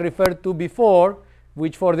scale I referred to before,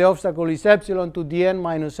 which for the obstacle is epsilon to the n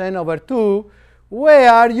minus n over 2,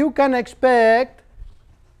 where you can expect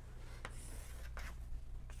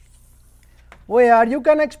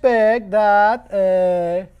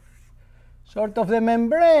that sort of the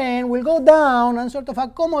membrane will go down and sort of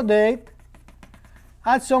accommodate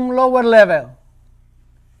at some lower level.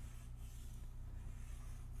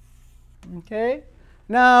 Okay.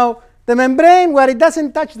 Now the membrane where it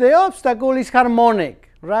doesn't touch the obstacle is harmonic,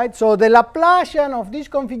 right? So the Laplacian of this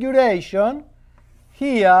configuration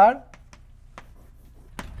here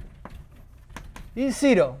is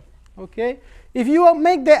 0. Okay. If you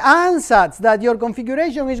make the ansatz that your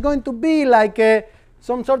configuration is going to be like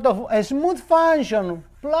some sort of a smooth function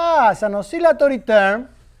plus an oscillatory term,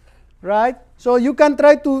 right? So you can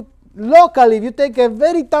try to locally, if you take a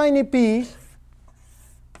very tiny piece,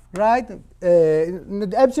 right?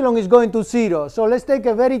 Epsilon is going to 0. So let's take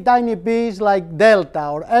a very tiny piece like delta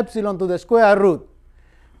or epsilon to the square root.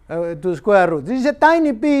 This is a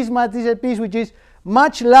tiny piece, but this is a piece which is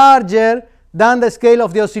much larger than the scale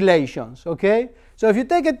of the oscillations, okay? So if you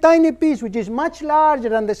take a tiny piece which is much larger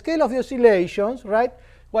than the scale of the oscillations, right,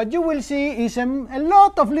 what you will see is a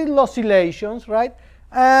lot of little oscillations, right?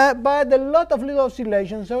 But a lot of little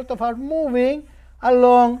oscillations sort of are moving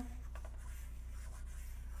along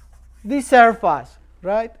this surface,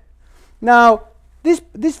 right? Now,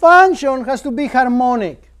 this function has to be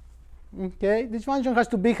harmonic. Okay, this function has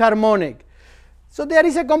to be harmonic. So there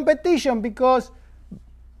is a competition because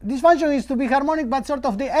this function is to be harmonic, but sort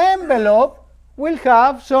of the envelope will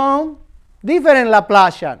have some different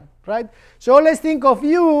Laplacian, right? So let's think of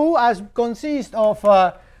u as consists of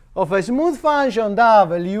a smooth function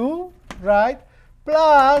w, right,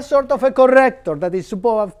 plus sort of a corrector that is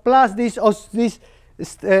supposed plus this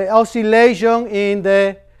oscillation in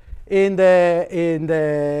the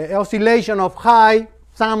oscillation of high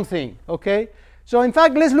something. Okay. So in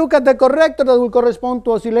fact, let's look at the corrector that will correspond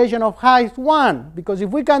to oscillation of height 1, because if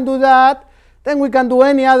we can do that, then we can do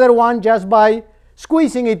any other one just by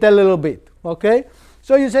squeezing it a little bit. Okay.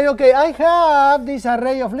 So you say, okay, I have this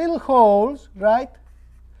array of little holes, right?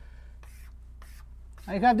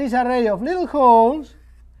 I have this array of little holes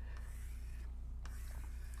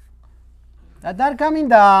that are coming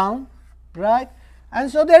down, right? And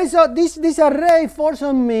so there is this array forces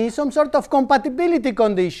on me some sort of compatibility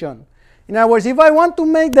condition. In other words, if I want to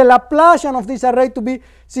make the Laplacian of this array to be,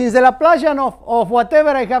 since the Laplacian of whatever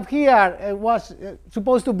I have here was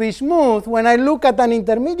supposed to be smooth, when I look at an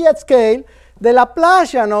intermediate scale, the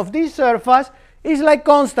Laplacian of this surface is like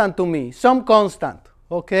constant to me, some constant.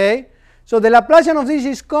 Okay? So the Laplacian of this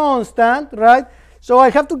is constant, right? So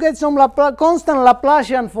I have to get some constant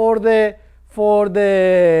Laplacian for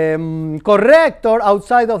the corrector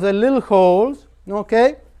outside of the little holes.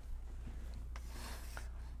 Okay?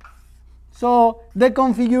 So the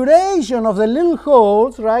configuration of the little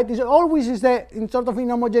holes, right, is always in sort of in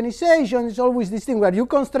homogenization, is always this thing where you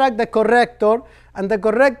construct the corrector, and the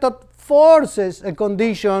corrector forces a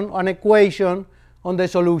condition, an equation on the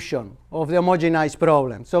solution of the homogenized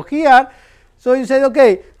problem. So here, so you say,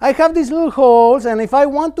 okay, I have these little holes, and if I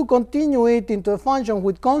want to continue it into a function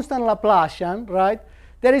with constant Laplacian, right,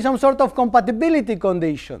 there is some sort of compatibility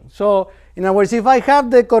condition. So in other words, if I have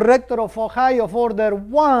the corrector of high of order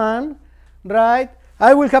 1, right,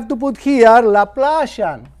 I will have to put here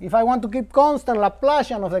Laplacian. If I want to keep constant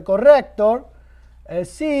Laplacian of the corrector,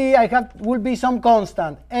 C, will be some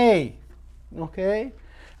constant, A. Okay?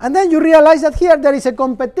 And then you realize that here there is a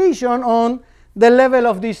competition on the level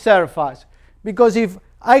of this surface. Because if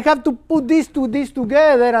I have to put these two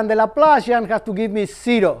together, and the Laplacian has to give me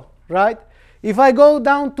 0, right? If I go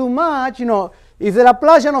down too much, you know, if the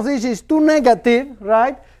Laplacian of this is too negative,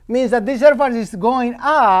 right, means that this surface is going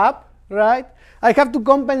up, right? I have to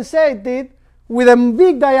compensate it with a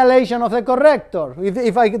big dilation of the corrector. If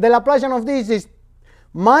the Laplacian of this is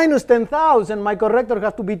minus 10,000, my corrector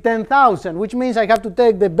has to be 10,000, which means I have to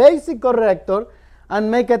take the basic corrector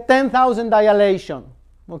and make a 10,000 dilation.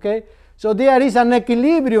 Okay? So there is an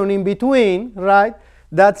equilibrium in between, right,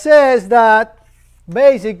 that says that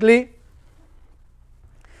basically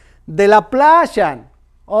the Laplacian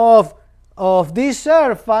of this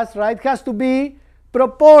surface, right, has to be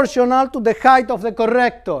proportional to the height of the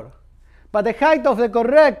corrector. But the height of the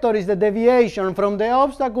corrector is the deviation from the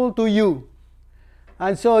obstacle to u.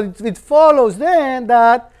 And so it follows then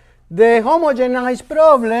that the homogenized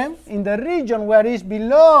problem in the region where it's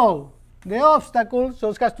below the obstacle, so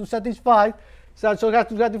it has to satisfy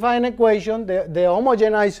an equation, the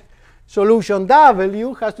homogenized solution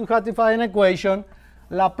W has to satisfy an equation.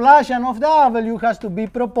 Laplacian of W has to be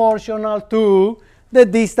proportional to the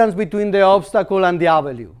distance between the obstacle and the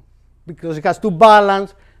W, because it has to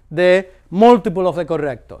balance the multiple of the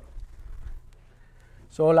corrector.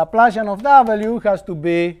 So Laplacian of W has to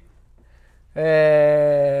be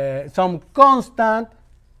some constant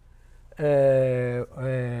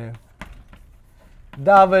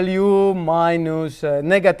W minus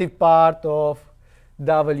negative part of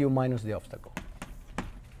W minus the obstacle.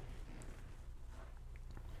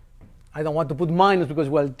 I don't want to put minus because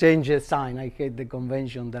we'll change the sign. I hate the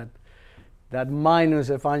convention that minus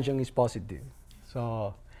a function is positive.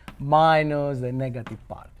 So minus the negative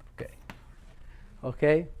part. Okay.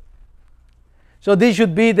 Okay. So this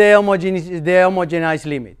should be the homogenized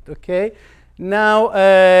limit. Okay. Now,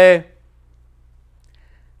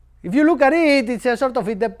 if you look at it, it's a sort of,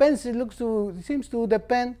 it depends. It seems to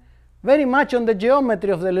depend very much on the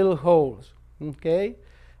geometry of the little holes. Okay.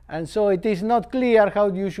 And so it is not clear how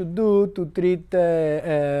you should do to treat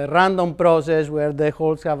a random process where the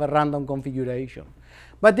holes have a random configuration.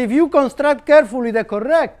 But if you construct carefully the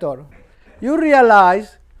corrector, you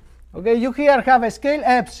realize, okay, you here have a scale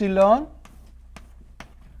epsilon,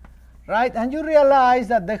 right? And you realize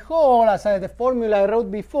that the hole, as the formula I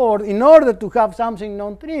wrote before, in order to have something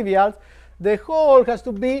non-trivial, the hole has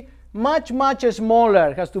to be much, much smaller.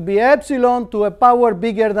 It has to be epsilon to a power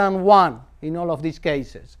bigger than 1 in all of these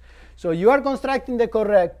cases. So you are constructing the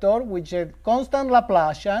corrector, which is a constant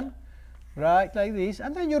Laplacian, right, like this.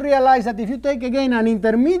 And then you realize that if you take, again, an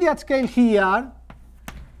intermediate scale here,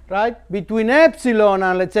 right, between epsilon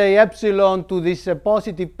and, let's say, epsilon to this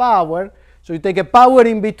positive power, so you take a power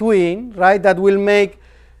in between, right, that will make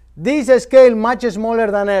this scale much smaller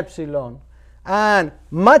than epsilon and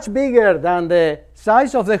much bigger than the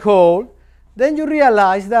size of the hole, then you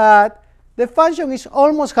realize that the function is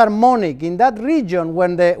almost harmonic. In that region,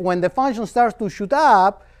 when the function starts to shoot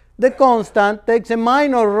up, the constant takes a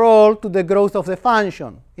minor role to the growth of the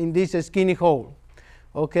function in this skinny hole.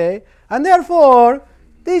 Okay? And therefore,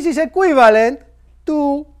 this is equivalent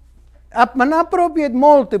to an appropriate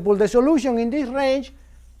multiple. The solution in this range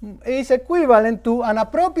is equivalent to an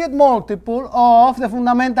appropriate multiple of the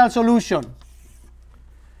fundamental solution.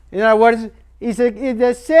 In other words, it's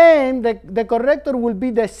the same, the corrector will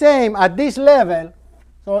be the same at this level,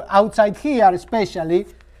 so outside here especially,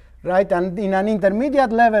 right, and in an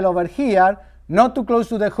intermediate level over here, not too close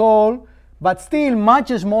to the hole, but still much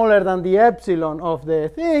smaller than the epsilon of the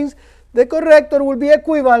things, the corrector will be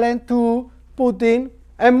equivalent to putting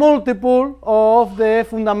a multiple of the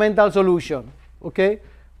fundamental solution. Okay?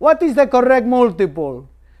 What is the correct multiple?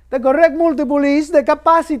 The correct multiple is the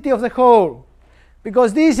capacity of the hole.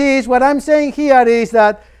 Because this is, what I'm saying here is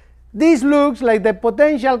that this looks like the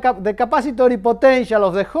potential, the capacitory potential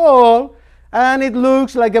of the hole, and it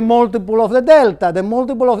looks like a multiple of the delta. The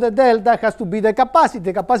multiple of the delta has to be the capacity.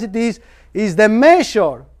 The capacity is the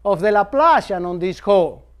measure of the Laplacian on this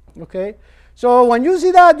hole. Okay? So when you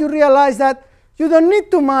see that, you realize that you don't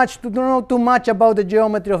need to know too much about the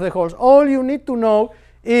geometry of the holes. All you need to know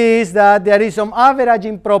is that there is some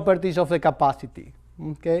averaging properties of the capacity.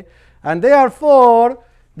 Okay? And therefore,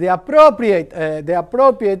 the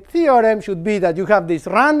appropriate theorem should be that you have this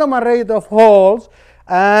random array of holes,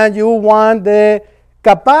 and you want the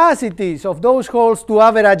capacities of those holes to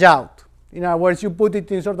average out. In other words, you put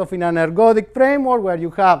it in sort of in an ergodic framework where you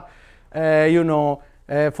have,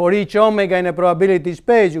 for each omega in a probability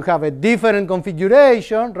space, you have a different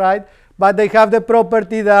configuration, right? But they have the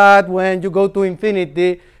property that when you go to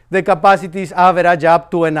infinity, the capacities average up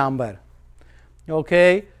to a number.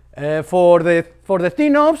 Okay? For the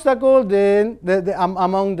thin obstacle, then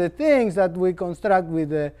among the things that we construct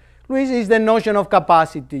with Luis is the notion of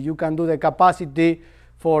capacity. You can do the capacity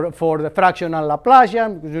for the fractional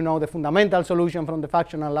Laplacian, because you know the fundamental solution from the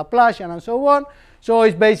fractional Laplacian and so on. So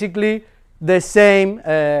it's basically the same.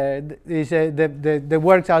 The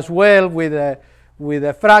works as well with a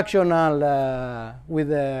fractional,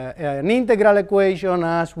 with an integral equation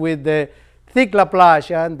as with the thick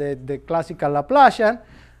Laplacian, the classical Laplacian.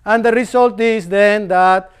 And the result is then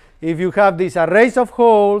that if you have these arrays of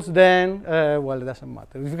holes, then, well, it doesn't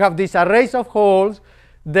matter. If you have these arrays of holes,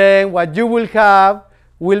 then what you will have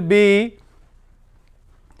will be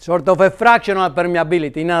sort of a fractional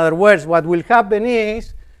permeability. In other words, what will happen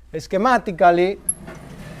is, schematically,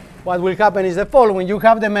 what will happen is the following. You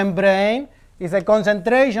have the membrane. If the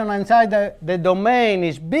concentration inside the domain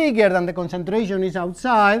is bigger than the concentration is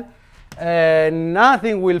outside,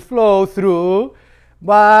 nothing will flow through.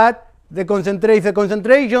 But if the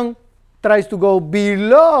concentration tries to go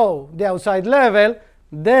below the outside level,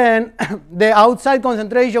 then the outside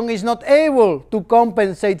concentration is not able to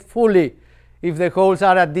compensate fully if the holes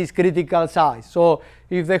are at this critical size. So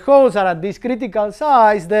if the holes are at this critical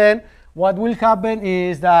size, then what will happen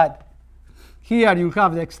is that here you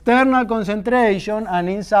have the external concentration, and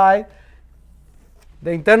inside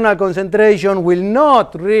the internal concentration will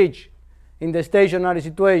not reach, in the stationary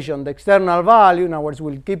situation, the external value. In other words,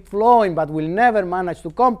 will keep flowing but will never manage to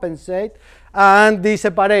compensate. And the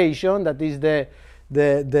separation, that is the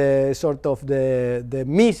sort of the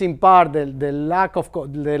missing part, the lack of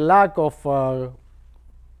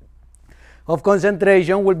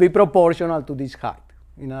concentration, will be proportional to this height.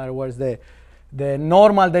 In other words, the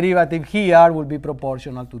normal derivative here will be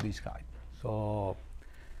proportional to this height. So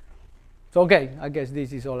okay, I guess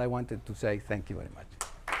this is all I wanted to say. Thank you very much.